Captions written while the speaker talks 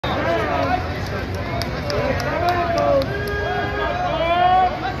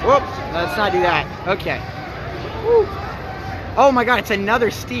let's not do that. Okay. Woo. Oh my god, it's another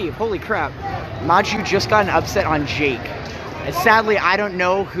Steve. Holy crap. Machu just got an upset on Jake. And sadly, I don't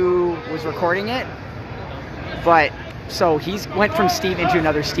know who was recording it. But, so he's went from Steve into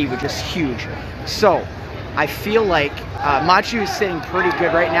another Steve, which is huge. So, I feel like Machu is sitting pretty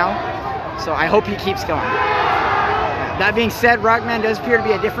good right now. So I hope he keeps going. That being said, RockMan does appear to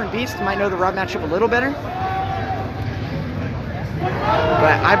be a different beast. You might know the rub matchup a little better.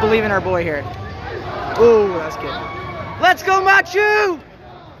 But I believe in our boy here. Oh, that's good. Let's go, Machu!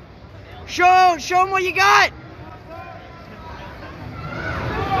 Show him what you got!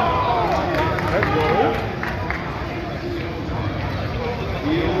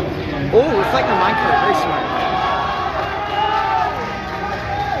 Oh, it's like the minecart, very smart.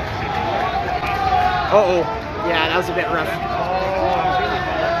 Uh-oh. Yeah, that was a bit rough.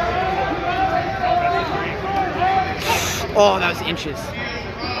 Oh, that was inches.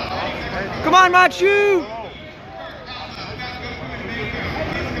 Come on, Machu!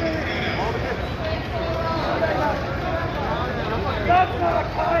 That's not a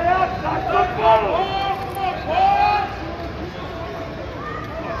kayak, that's a boat!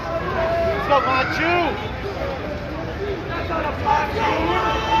 Let's go, Machu!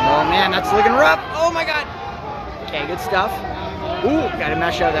 Oh man, that's looking rough. Oh my god. Okay, good stuff. Ooh, gotta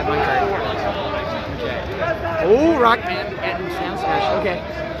mash out that minecart. Okay. Ooh, RockMan getting sound smash. Okay.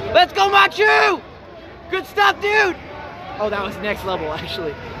 Let's go, Machu! Good stuff, dude! Oh, that was next level,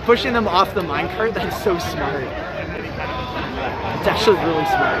 actually. Pushing them off the minecart, that's so smart. It's actually really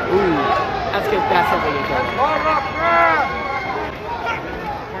smart. Ooh, that's good. That's something good.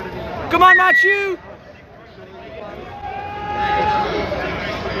 Come on, Machu!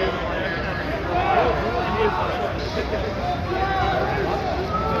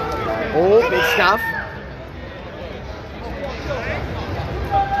 Oh, big stuff.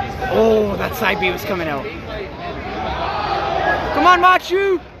 Oh, that side B was coming out. Come on,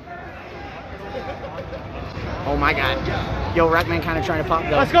 Machu! Oh my god. Yo, RockMan kind of trying to pop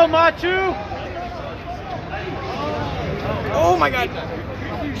though. Let's go, Machu! Oh my god.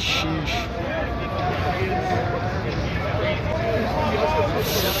 Sheesh.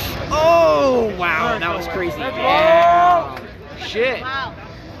 Oh, wow. That was crazy. Yeah. Shit.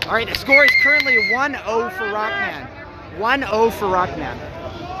 All right, the score is currently 1-0 for RockMan. 1-0 for RockMan.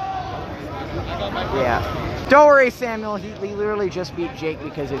 Yeah. Don't worry, Samuel. He literally just beat Jake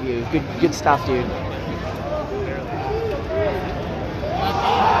because of you. Good stuff, dude.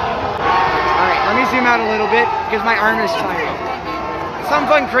 Alright, let me zoom out a little bit because my arm is tired. Something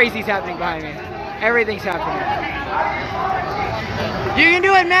fun crazy's happening behind me. Everything's happening. You can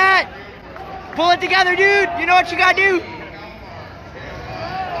do it, Matt! Pull it together, dude! You know what you gotta do!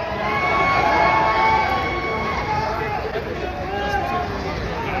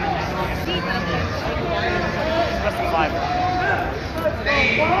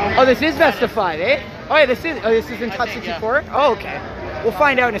 Oh, this is best of 5, eh? Oh yeah, this is in top 64? Oh, okay. We'll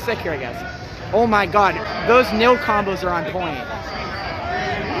find out in a sec here, I guess. Oh my god, those nil combos are on point.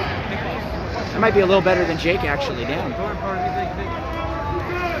 That might be a little better than Jake, actually, damn.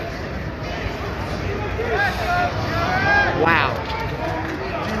 Wow.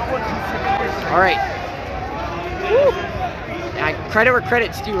 Alright. Credit where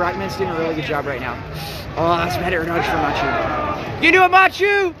credit's due. RockMan's doing a really good job right now. Oh, that's better nudge for Machu. You do it,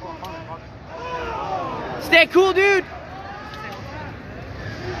 Machu! Stay cool, dude!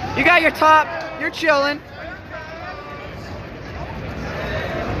 You got your top. You're chilling.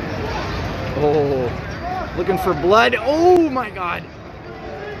 Oh, looking for blood. Oh my god.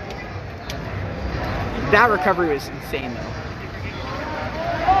 That recovery was insane, though.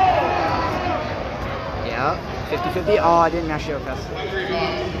 Yeah, 50-50. Oh, I didn't mash out fast.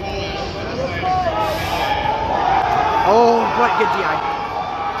 Oh, what good DI.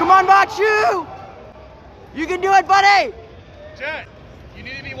 Come on, Machu! You can do it, buddy! Chet, you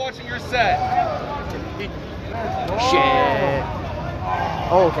need to be watching your set. Shit.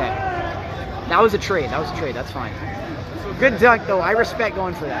 Oh, okay. That was a trade. That's fine. Good dunk, though. I respect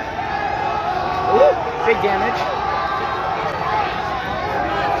going for that. Ooh, big damage.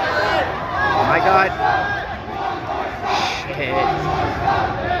 Oh, my God. Shit.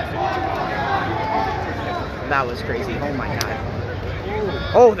 That was crazy. Oh, my God.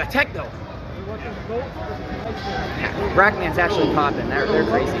 Oh, the tech, though. RockMan's actually popping. They're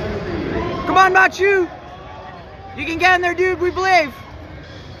crazy. Come on, Machu! You can get in there, dude. We believe.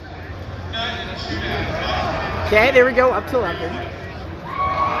 Okay, there we go. Up to 11.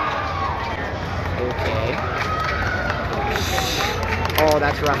 Okay. Oh,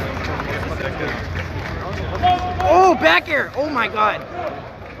 that's rough. Oh, back air. Oh, my God.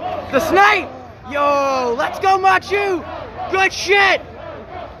 The snipe! Yo, let's go, Machu! Good shit!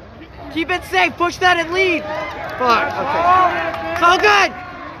 Keep it safe, push that and lead. Fuck, okay. It's all good!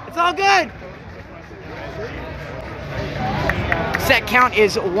 It's all good! Set count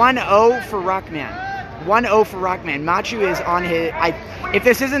is 1-0 for RockMan. 1-0 for RockMan. Machu is on his. If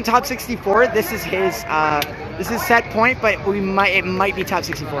this isn't top 64, this is his. This is set point, but it might be top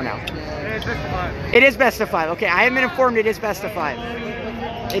 64 now. It is best of 5. Okay, I have been informed it is best of 5.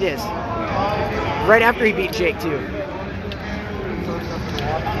 It is. Right after he beat Jake too.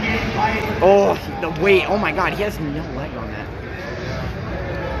 Oh, the weight. Oh my God, he has no leg on that.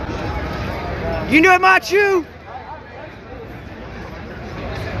 You can do it, Machu.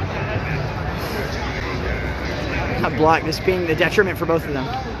 That block, this being the detriment for both of them.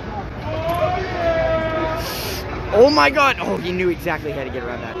 Oh my God. Oh, he knew exactly how to get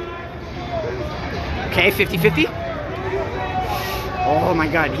around that. Okay, 50-50. Oh my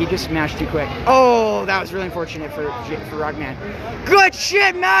God, he just smashed too quick. Oh, that was really unfortunate for RockMan. Good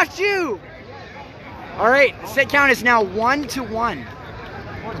shit, Machu! All right, set count is now 1-1.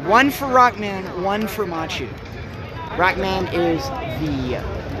 1 for RockMan, 1 for Machu. RockMan is the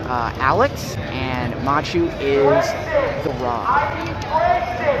Alex, and Machu is the Rob.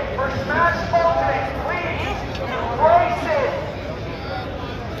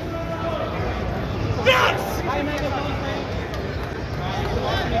 Yes!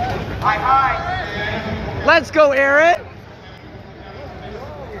 Let's go, Aaron!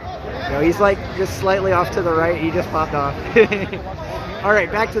 No, he's like just slightly off to the right. He just popped off. All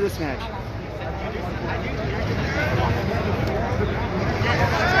right, back to this match.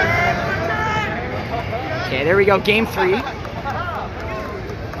 Okay, there we go. Game 3.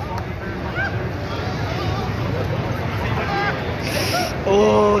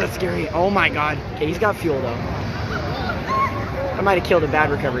 Oh, that's scary. Oh my God. Okay, he's got fuel though. I might have killed a bad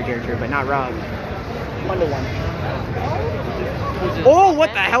recovery character, but not Rob. 1-1. Oh,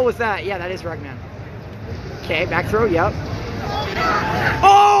 what the hell was that? Yeah, that is RockMan. Okay, back throw, yep.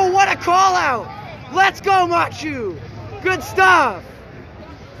 Oh, what a call out! Let's go, Machu! Good stuff!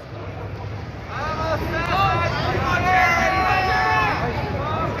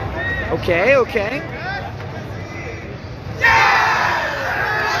 Okay, okay.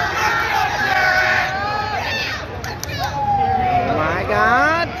 Oh my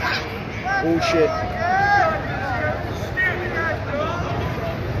God. Oh shit.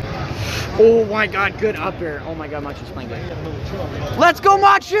 Oh my God, good up air. Oh my God, Machu's playing good. Let's go,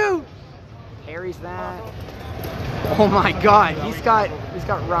 Machu! Parries that. Oh my God, he's got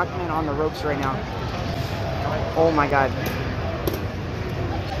RockMan on the ropes right now. Oh my God.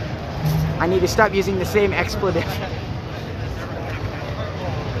 I need to stop using the same expletive.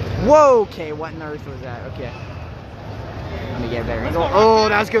 Whoa, okay, what on earth was that? Okay. Let me get a better angle. Oh,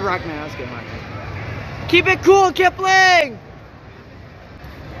 that was good, RockMan. That was good, RockMan. Keep it cool, Kipling!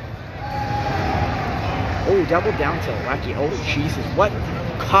 Oh, double down tilt, wacky. Oh, Jesus. What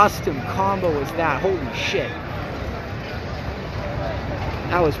custom combo was that? Holy shit.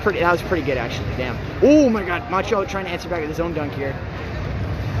 That was pretty good, actually. Damn. Oh, my God. Machu trying to answer back with his own dunk here.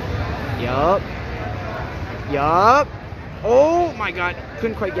 Yup. Yup. Oh, my God.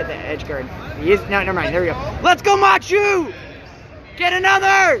 Couldn't quite get the edge guard. He is. No, never mind. There we go. Let's go, Machu! Get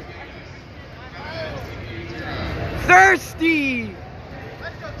another! Thirsty!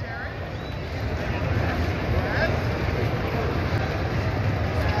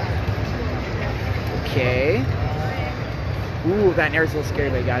 Okay. Ooh, that nair's a little scary,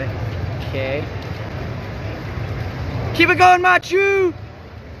 but I got it. Okay. Keep it going, Machu!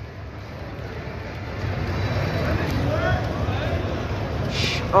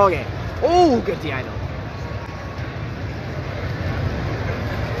 Okay. Oh, good DI though.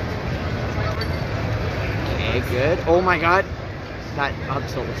 Okay, good. Oh my God. That up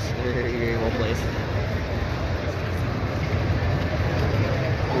tilt was very well placed.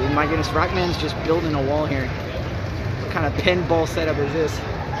 Oh my goodness, RockMan's just building a wall here. What kind of pinball setup is this?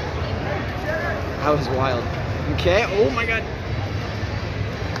 That was wild. Okay, oh my God.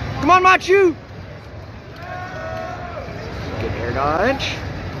 Come on, Machu! Good air dodge.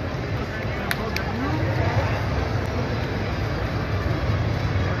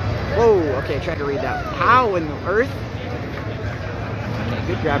 Whoa, okay, tried to read that. How in the earth? Okay,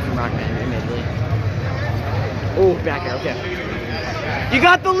 good grab from RockMan, admittedly. Oh, back air, okay. You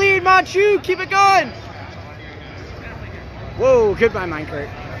got the lead, Machu! Keep it going! Whoa, goodbye, minecart.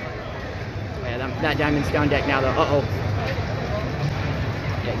 Yeah, that diamond's down deck now, though. Uh-oh.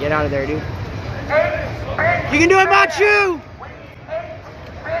 Yeah, get out of there, dude. You can do it, Machu!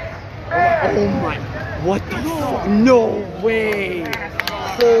 Oh my, what the fuck? No way!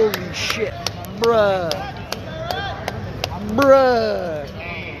 Holy shit. Bruh. Bruh.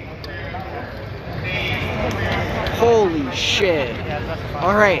 Holy shit.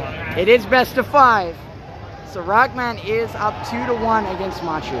 Alright, it is best of 5. So RockMan is up 2-1 against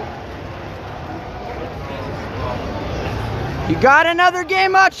Machu. You got another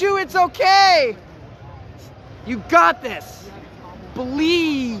game, Machu. It's okay. You got this.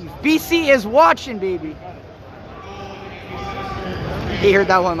 Believe. BC is watching, baby. He heard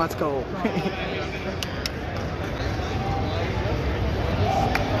that one. Let's go.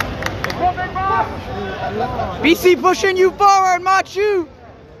 BC pushing you forward, Machu.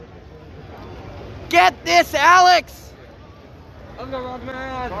 Get this, Alex. I'm the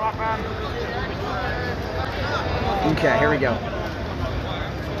RockMan. Okay, here we go.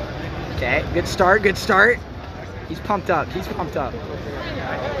 Okay, good start, good start. He's pumped up, he's pumped up.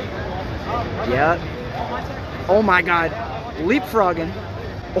 Yeah. Oh my god. Leapfrogging.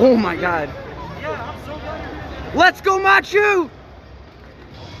 Oh my god. Let's go, Machu!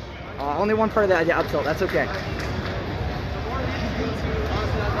 Only one part of that up tilt, that's okay.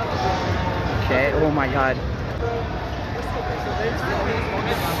 Okay, oh my god.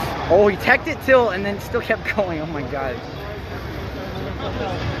 Oh, he teched it tilt and then still kept going. Oh my god.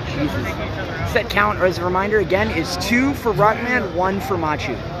 Jesus. Set count, as a reminder, again, is 2 for RockMan, 1 for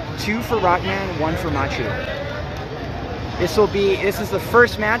Machu. 2 for RockMan, 1 for Machu. This is the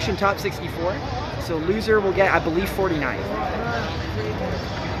first match in top 64. So loser will get, I believe, 49.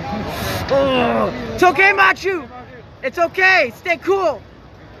 Oh, it's okay, Machu. It's okay. Stay cool.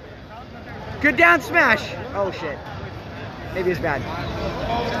 Good down smash. Oh shit. Maybe it's bad.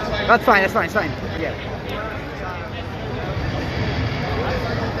 That's fine. That's fine. It's fine. Yeah.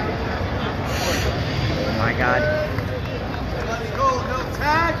 Oh my god. Let's go. No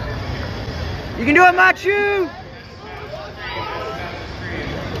tag. You can do it, Machu.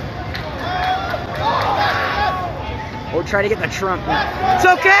 Oh, try to get the trump. It's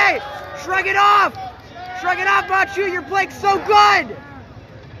okay. Shrug it off. Shrug it off, Machu. You're playing so good.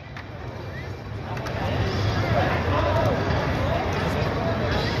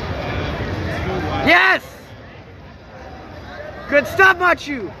 Yes! Good stuff,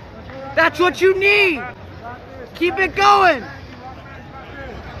 Machu. That's what you need. Keep it going.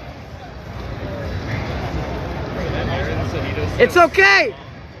 It's okay.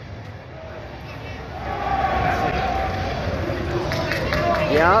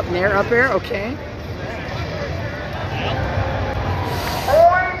 Yep, nair up air, okay.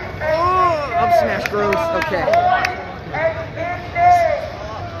 Oh, up smash gross, okay.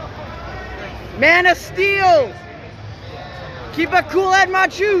 Man of Steel! Keep a cool head,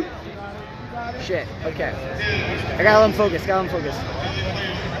 Machu! Shit, okay. I gotta let him focus,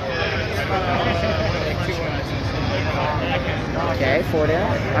 Okay, forward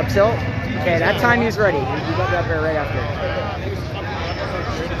air, up tilt. Okay, that time he's ready. He got that air right after.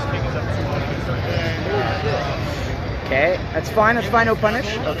 Okay, that's fine, no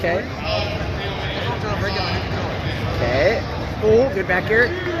punish. Okay. Okay. Oh, good back air.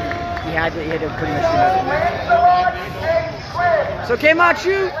 He had to pretty much do that. It's okay,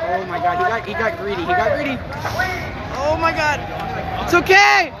 Machu. Oh my god, he got greedy. Oh my god. It's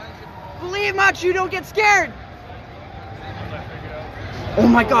okay. Believe, Machu, don't get scared. Oh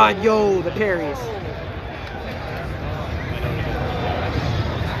my god, yo, the parries.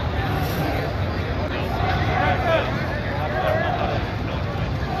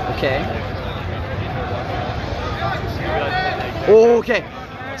 Okay. Oh, okay.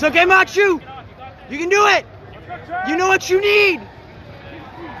 It's okay, Machu. You can do it. You know what you need.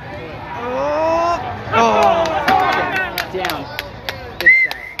 Oh. Okay. Down. Good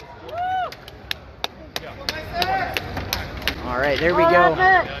set. All right, there we go.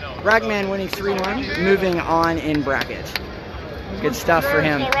 RockMan winning 3-1. Moving on in bracket. Good stuff for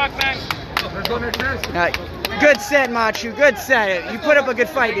him. Good set, Machu. Good set. You put up a good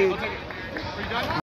fight, dude.